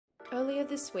Earlier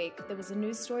this week, there was a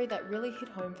news story that really hit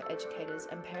home for educators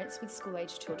and parents with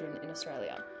school-aged children in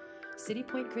Australia. City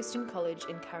Point Christian College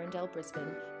in Carindale,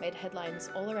 Brisbane, made headlines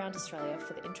all around Australia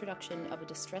for the introduction of a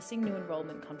distressing new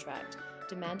enrolment contract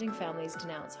demanding families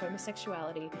denounce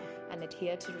homosexuality and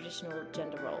adhere to traditional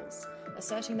gender roles,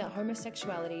 asserting that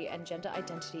homosexuality and gender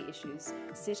identity issues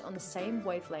sit on the same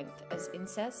wavelength as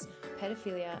incest,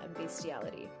 pedophilia, and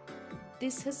bestiality.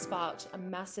 This has sparked a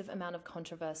massive amount of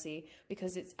controversy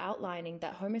because it's outlining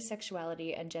that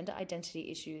homosexuality and gender identity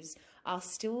issues are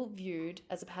still viewed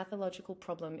as a pathological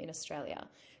problem in Australia,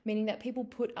 meaning that people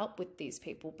put up with these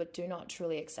people but do not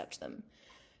truly accept them.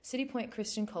 City Point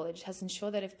Christian College has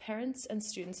ensured that if parents and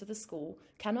students of the school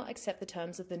cannot accept the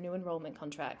terms of the new enrolment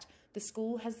contract, the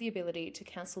school has the ability to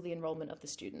cancel the enrolment of the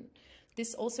student.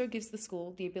 This also gives the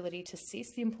school the ability to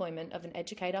cease the employment of an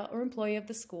educator or employee of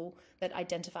the school that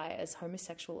identify as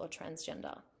homosexual or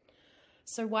transgender.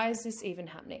 So why is this even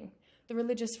happening? The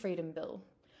Religious Freedom Bill,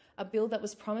 a bill that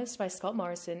was promised by Scott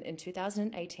Morrison in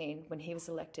 2018 when he was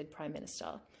elected Prime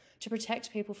Minister, to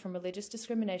protect people from religious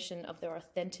discrimination of their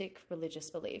authentic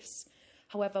religious beliefs.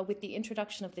 However, with the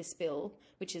introduction of this bill,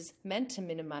 which is meant to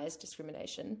minimise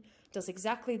discrimination, does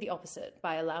exactly the opposite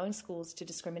by allowing schools to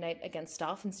discriminate against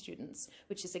staff and students,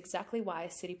 which is exactly why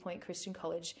City Point Christian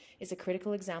College is a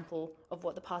critical example of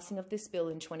what the passing of this bill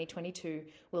in 2022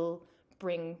 will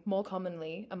bring more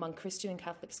commonly among Christian and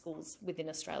Catholic schools within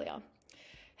Australia.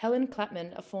 Helen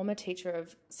Clapman, a former teacher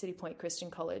of City Point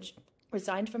Christian College,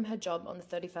 resigned from her job on the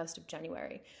 31st of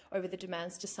January over the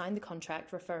demands to sign the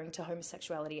contract referring to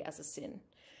homosexuality as a sin.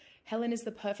 Helen is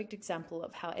the perfect example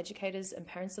of how educators and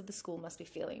parents of the school must be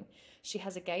feeling. She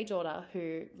has a gay daughter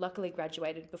who luckily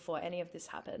graduated before any of this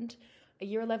happened, a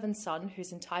Year 11 son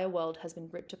whose entire world has been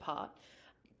ripped apart,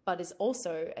 but is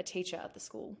also a teacher at the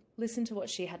school. Listen to what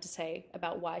she had to say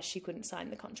about why she couldn't sign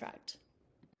the contract.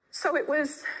 So it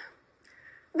was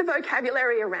the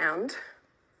vocabulary around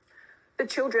the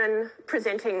children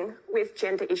presenting with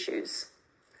gender issues.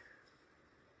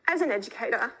 As an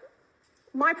educator,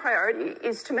 my priority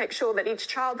is to make sure that each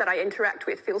child that I interact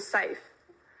with feels safe.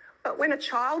 But when a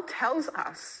child tells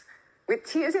us with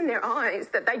tears in their eyes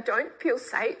that they don't feel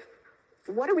safe,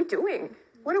 what are we doing?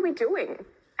 What are we doing?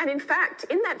 And in fact,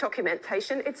 in that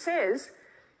documentation, it says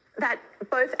that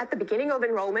both at the beginning of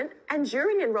enrolment and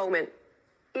during enrolment,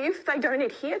 if they don't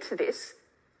adhere to this,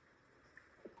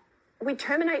 we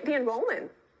terminate the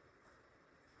enrolment.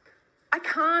 I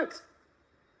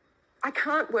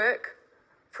can't work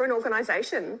for an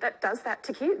organisation that does that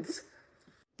to kids.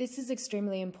 This is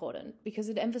extremely important because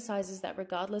it emphasises that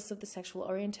regardless of the sexual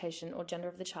orientation or gender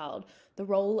of the child, the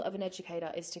role of an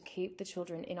educator is to keep the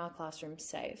children in our classrooms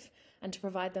safe and to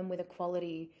provide them with a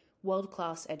quality,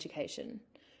 world-class education.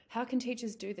 How can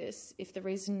teachers do this if the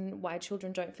reason why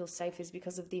children don't feel safe is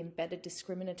because of the embedded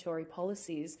discriminatory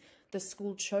policies the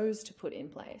school chose to put in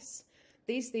place?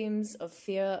 These themes of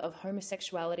fear of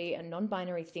homosexuality and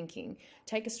non-binary thinking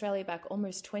take Australia back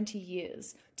almost 20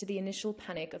 years to the initial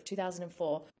panic of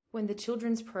 2004 when the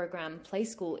children's program Play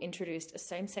School introduced a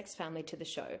same-sex family to the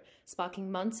show,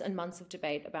 sparking months and months of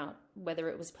debate about whether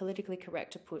it was politically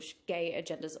correct to push gay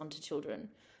agendas onto children.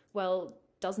 Well,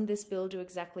 doesn't this bill do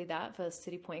exactly that for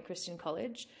City Point Christian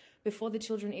College? Before the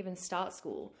children even start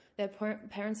school, their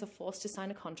parents are forced to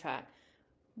sign a contract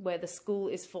where the school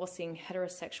is forcing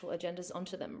heterosexual agendas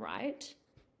onto them, right?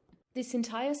 This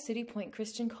entire City Point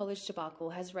Christian College debacle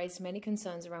has raised many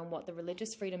concerns around what the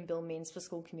Religious Freedom Bill means for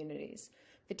school communities.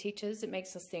 For teachers, it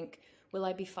makes us think, will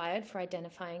I be fired for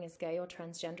identifying as gay or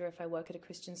transgender if I work at a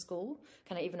Christian school?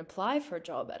 Can I even apply for a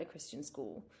job at a Christian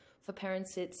school? For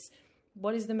parents, it's,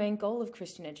 what is the main goal of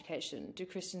Christian education? Do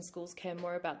Christian schools care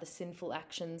more about the sinful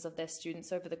actions of their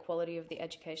students over the quality of the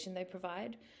education they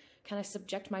provide? Can I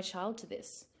subject my child to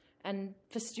this? And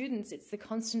for students, it's the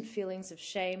constant feelings of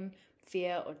shame,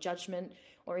 fear, or judgment,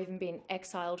 or even being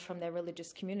exiled from their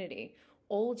religious community.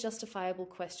 All justifiable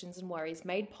questions and worries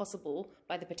made possible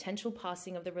by the potential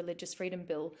passing of the Religious Freedom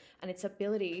Bill and its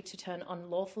ability to turn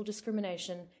unlawful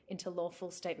discrimination into lawful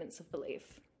statements of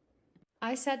belief.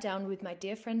 I sat down with my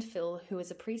dear friend Phil, who is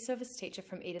a pre-service teacher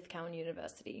from Curtin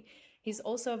University. He's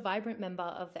also a vibrant member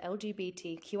of the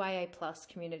LGBTQIA+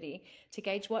 community, to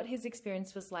gauge what his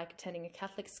experience was like attending a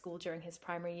Catholic school during his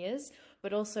primary years,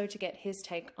 but also to get his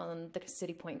take on the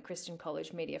City Point Christian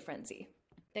College media frenzy.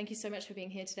 Thank you so much for being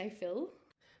here today, Phil.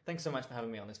 Thanks so much for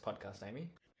having me on this podcast, Amy.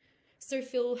 So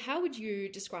Phil, how would you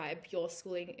describe your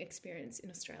schooling experience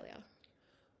in Australia?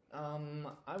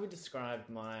 I would describe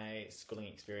my schooling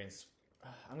experience,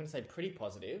 I'm going to say pretty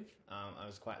positive. I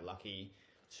was quite lucky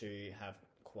to have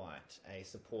quite a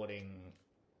supporting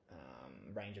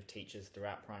range of teachers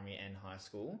throughout primary and high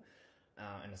school,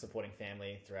 and a supporting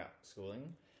family throughout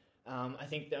schooling. I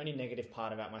think the only negative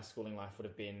part about my schooling life would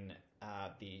have been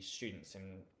the students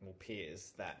and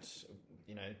peers that,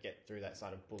 get through that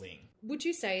side of bullying. Would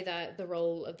you say that the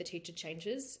role of the teacher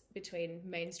changes between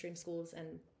mainstream schools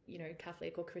and,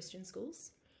 Catholic or Christian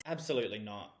schools? Absolutely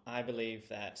not. I believe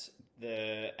that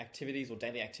the activities or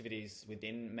daily activities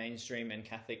within mainstream and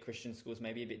Catholic Christian schools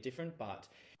may be a bit different, but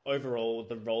overall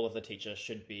the role of the teacher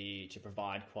should be to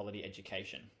provide quality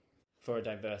education for a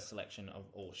diverse selection of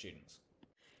all students.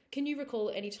 Can you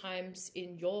recall any times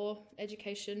in your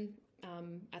education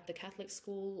at the Catholic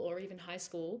school or even high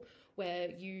school where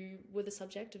you were the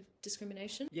subject of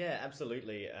discrimination? Yeah,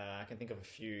 absolutely. I can think of a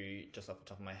few just off the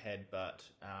top of my head, but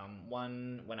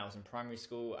one, when I was in primary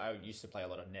school, I used to play a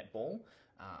lot of netball.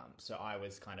 So I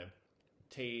was kind of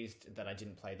teased that I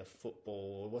didn't play the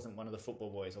football, wasn't one of the football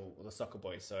boys or the soccer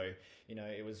boys. So,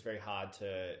 it was very hard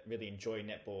to really enjoy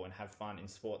netball and have fun in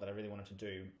sport that I really wanted to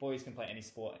do. Boys can play any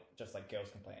sport, just like girls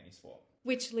can play any sport.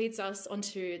 Which leads us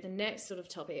onto the next sort of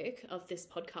topic of this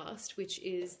podcast, which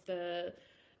is the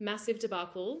massive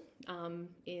debacle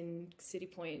in City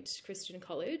Point Christian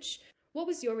College. What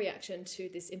was your reaction to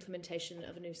this implementation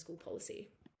of a new school policy?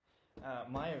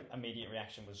 My immediate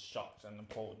reaction was shocked and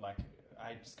appalled.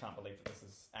 I just can't believe that this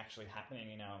is actually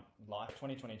happening in our life,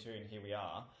 2022, and here we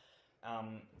are.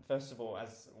 First of all,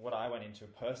 as what I went into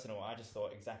personal, I just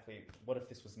thought exactly, what if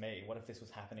this was me? What if this was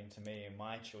happening to me and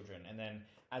my children? And then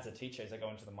as a teacher, as I go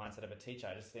into the mindset of a teacher,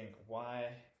 I just think, why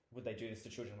would they do this to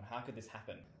children? How could this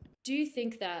happen? Do you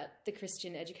think that the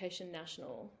Christian Education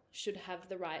National should have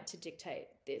the right to dictate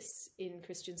this in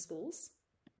Christian schools?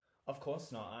 Of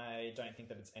course not. I don't think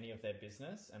that it's any of their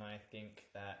business, and I think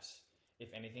that, if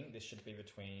anything, this should be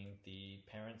between the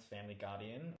parents, family,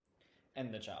 guardian,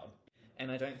 and the child.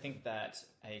 And I don't think that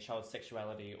a child's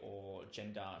sexuality or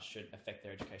gender should affect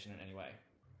their education in any way.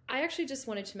 I actually just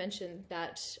wanted to mention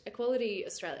that Equality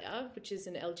Australia, which is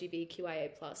an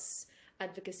LGBTQIA+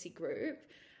 advocacy group,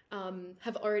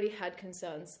 have already had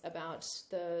concerns about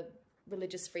the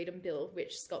Religious Freedom Bill,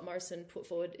 which Scott Morrison put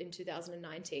forward in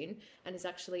 2019 and is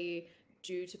actually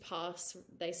due to pass,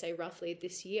 they say, roughly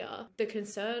this year. The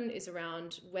concern is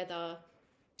around whether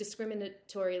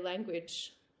discriminatory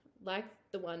language like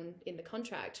the one in the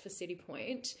contract for City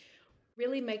Point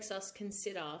really makes us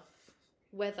consider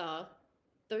whether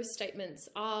those statements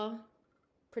are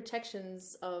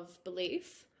protections of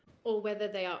belief or whether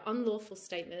they are unlawful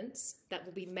statements that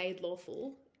will be made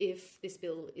lawful if this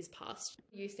bill is passed.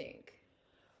 What do you think?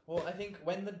 Well, I think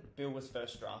when the bill was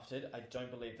first drafted, I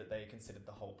don't believe that they considered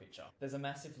the whole picture. There's a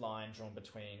massive line drawn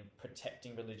between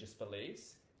protecting religious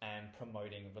beliefs and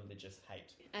promoting religious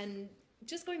hate. And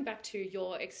just going back to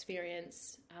your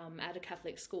experience at a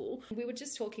Catholic school, we were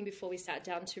just talking before we sat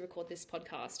down to record this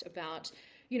podcast about,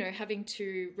 having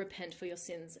to repent for your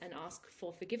sins and ask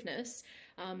for forgiveness.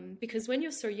 Because when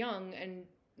you're so young and,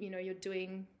 you're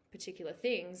doing particular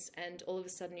things and all of a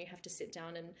sudden you have to sit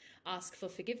down and ask for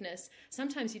forgiveness,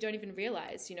 sometimes you don't even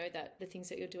realize, that the things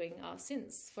that you're doing are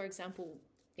sins. For example,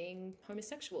 being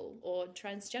homosexual or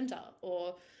transgender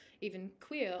or even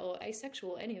queer or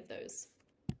asexual, any of those.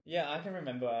 Yeah, I can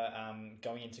remember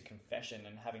going into confession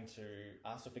and having to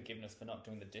ask for forgiveness for not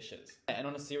doing the dishes. And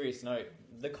on a serious note,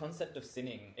 the concept of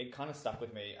sinning, it kind of stuck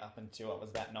with me up until I was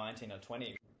about 19 or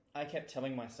 20. I kept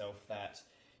telling myself that,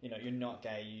 you're not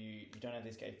gay, you don't have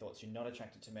these gay thoughts, you're not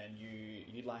attracted to men,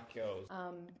 you like girls.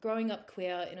 Growing up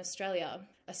queer in Australia,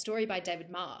 a story by David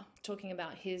Marr talking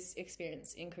about his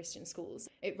experience in Christian schools.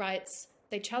 It writes,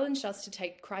 "They challenged us to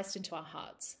take Christ into our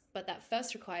hearts, but that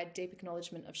first required deep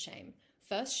acknowledgement of shame.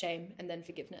 First shame and then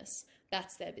forgiveness.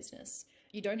 That's their business.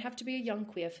 You don't have to be a young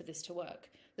queer for this to work.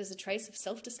 There's a trace of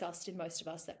self-disgust in most of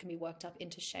us that can be worked up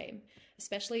into shame,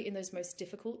 especially in those most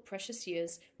difficult, precious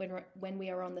years when we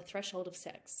are on the threshold of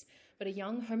sex. But a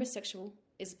young homosexual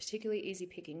is particularly easy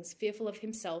pickings, fearful of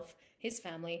himself, his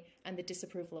family, and the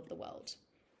disapproval of the world."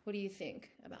 What do you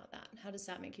think about that? How does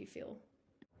that make you feel?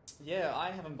 Yeah,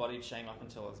 I have embodied shame up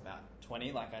until I was about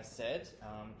 20, like I said.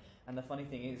 And the funny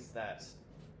thing is that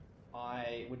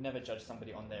I would never judge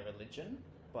somebody on their religion,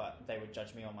 but they would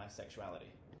judge me on my sexuality.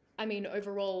 I mean,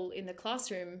 overall in the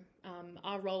classroom,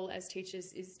 our role as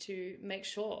teachers is to make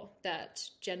sure that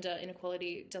gender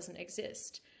inequality doesn't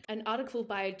exist. An article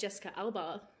by Jessica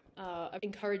Alba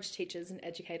encouraged teachers and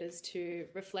educators to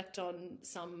reflect on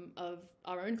some of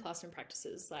our own classroom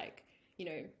practices, like,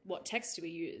 what text do we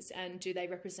use and do they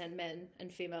represent men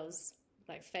and females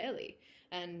fairly?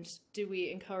 And do we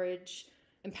encourage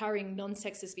empowering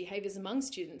non-sexist behaviours among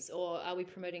students, or are we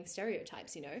promoting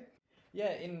stereotypes,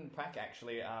 Yeah, in prac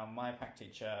actually, my prac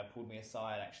teacher pulled me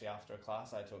aside actually after a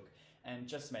class I took and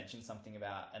just mentioned something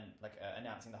about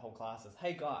announcing the whole class as,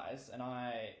 "Hey guys," and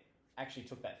I actually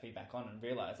took that feedback on and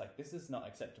realised like this is not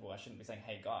acceptable. I shouldn't be saying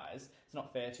 "Hey guys." It's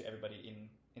not fair to everybody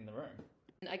in the room.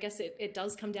 I guess it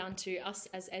does come down to us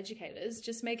as educators,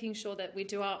 just making sure that we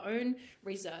do our own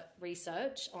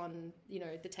research on,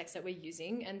 the text that we're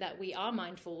using, and that we are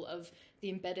mindful of the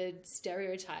embedded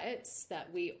stereotypes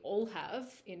that we all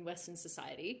have in Western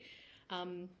society.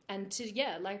 And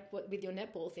to, like what with your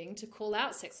netball thing, to call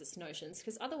out sexist notions,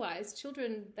 because otherwise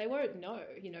children, they won't know,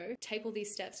 take all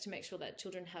these steps to make sure that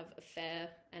children have a fair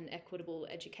and equitable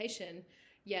education.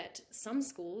 Yet some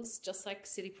schools, just like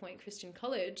City Point Christian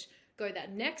College, go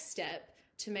that next step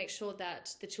to make sure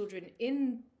that the children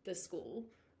in the school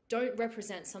don't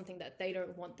represent something that they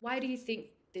don't want. Why do you think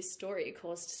this story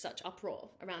caused such uproar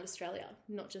around Australia,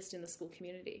 not just in the school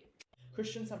community?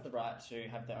 Christians have the right to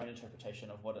have their own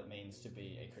interpretation of what it means to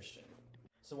be a Christian.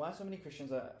 So why so many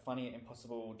Christians are finding it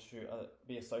impossible to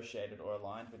be associated or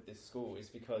aligned with this school is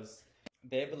because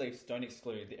their beliefs don't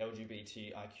exclude the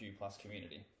LGBTIQ plus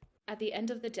community. At the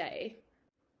end of the day,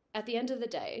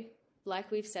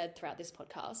 like we've said throughout this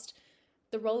podcast,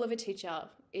 the role of a teacher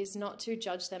is not to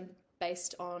judge them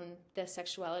based on their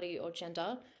sexuality or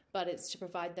gender, but it's to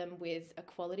provide them with a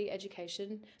quality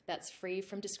education that's free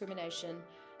from discrimination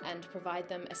and provide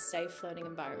them a safe learning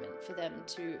environment for them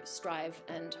to strive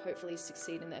and hopefully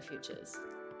succeed in their futures.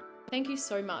 Thank you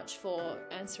so much for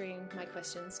answering my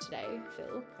questions today,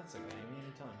 Phil. That's okay,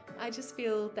 anytime. I just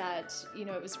feel that,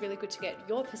 it was really good to get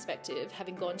your perspective,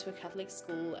 having gone to a Catholic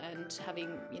school and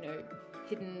having,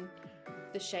 hidden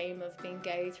the shame of being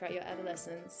gay throughout your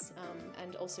adolescence,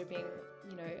 and also being,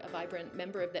 a vibrant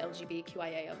member of the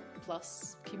LGBTQIA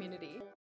plus community.